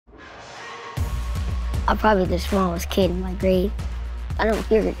I'm probably the smallest kid in my grade. I don't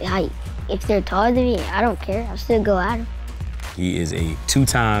care the height. If they're taller than me, I don't care. I'll still go at them. He is a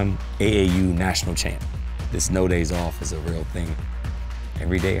two-time AAU national champ. This no days off is a real thing.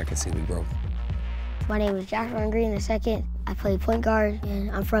 Every day I can see we grow. My name is Joshua Green II. I play point guard, and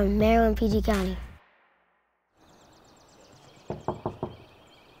I'm from Maryland, PG County.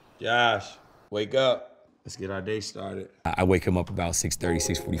 Josh, wake up. Let's get our day started. I wake him up about 6:30,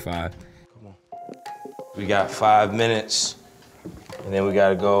 6:45. Come on. We got 5 minutes, and then we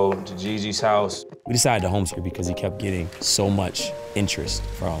gotta go to G-Eazy's house. We decided to homeschool because he kept getting so much interest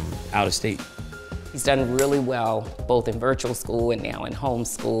from out of state. He's done really well, both in virtual school and now in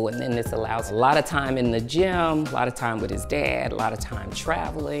homeschool, and then this allows a lot of time in the gym, a lot of time with his dad, a lot of time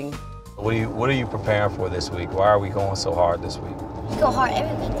traveling. What are you preparing for this week? Why are we going so hard this week? We go hard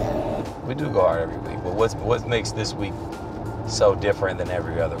every week, though. We do go hard every week, but what makes this week so different than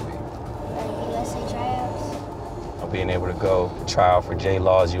every other week? USA tryouts. Being able to go try out for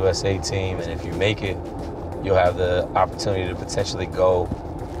J-Law's USA team, and if you make it, you'll have the opportunity to potentially go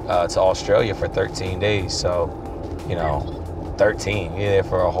to Australia for 13 days. So, 13, you're there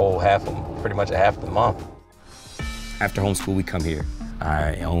for a whole pretty much a half the month. After homeschool, we come here.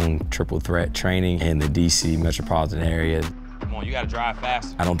 I own triple threat training in the DC metropolitan area. Come on, you gotta drive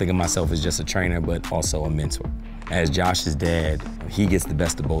fast. I don't think of myself as just a trainer, but also a mentor. As Josh's dad, he gets the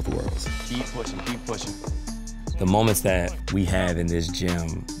best of both worlds. Keep pushing, keep pushing. The moments that we have in this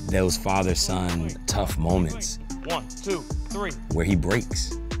gym, those father-son tough moments. 1, 2, 3. Where he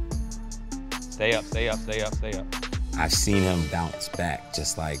breaks. Stay up, stay up, stay up, stay up. I've seen him bounce back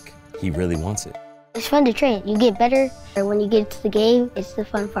just like he really wants it. It's fun to train. You get better, and when you get to the game, it's the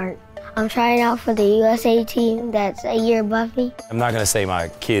fun part. I'm trying out for the USA team that's a year above me. I'm not gonna say my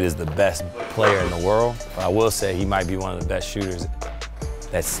kid is the best player in the world, but I will say he might be one of the best shooters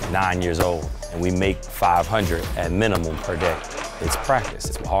that's 9 years old. And we make 500 at minimum per day. It's practice,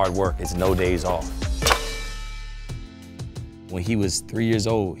 it's hard work, it's no days off. When he was 3 years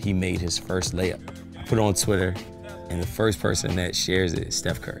old, he made his first layup. I put it on Twitter, and the first person that shares it is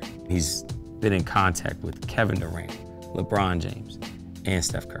Steph Curry. He's been in contact with Kevin Durant, LeBron James, and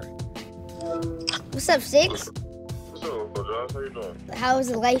Steph Curry. What's up, Six? What's up, Josh? How you doing? How is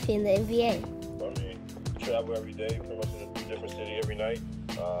life in the NBA? I mean, travel every day, pretty much in a different city every night.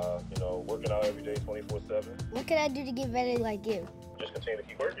 Working out every day, 24/7. What can I do to get better like you? Just continue to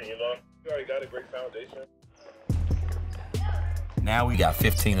keep working, You already got a great foundation. Now we got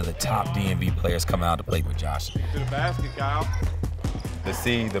 15 of the top DMV players coming out to play with Josh. To the basket, Kyle. To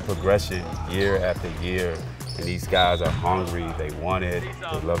see the progression year after year, and these guys are hungry, they want it,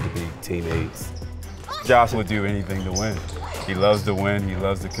 they love to be teammates. Josh would do anything to win. He loves to win, he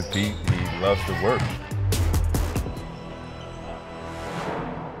loves to compete, he loves to work.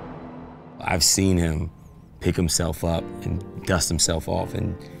 I've seen him pick himself up and dust himself off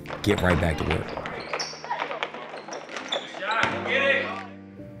and get right back to work.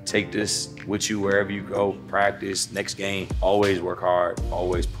 Take this with you wherever you go, practice, next game, always work hard,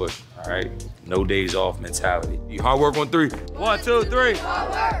 always push, all right? No days off mentality. You hard work on 3. 1, 2, 3. Hard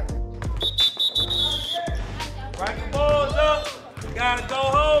work. Right the balls up. Gotta go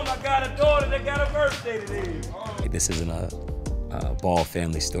home. I got a daughter that got a birthday today. This isn't a Ball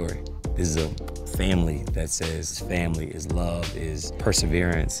family story. This is a family that says family is love, is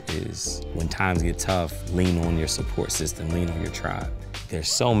perseverance, is when times get tough, lean on your support system, lean on your tribe. There's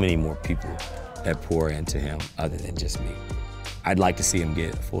so many more people that pour into him other than just me. I'd like to see him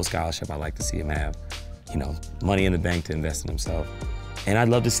get a full scholarship. I'd like to see him have, money in the bank to invest in himself. And I'd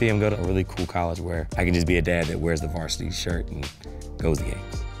love to see him go to a really cool college where I can just be a dad that wears the varsity shirt and goes to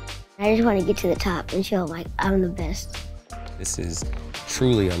games. I just want to get to the top and show I'm the best. This is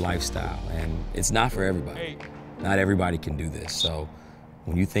truly a lifestyle, and it's not for everybody. Not everybody can do this. So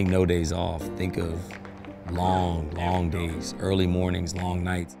when you think no days off, think of long, long days, early mornings, long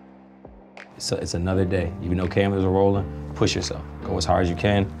nights. So it's another day. Even though cameras are rolling, push yourself. Go as hard as you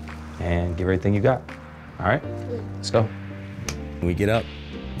can and give everything you got. All right? Let's go. When we get up,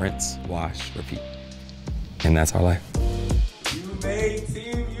 rinse, wash, repeat. And that's our life. You made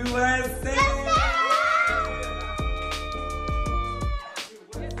Team USA!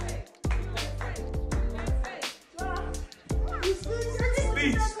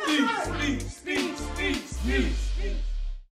 Speech.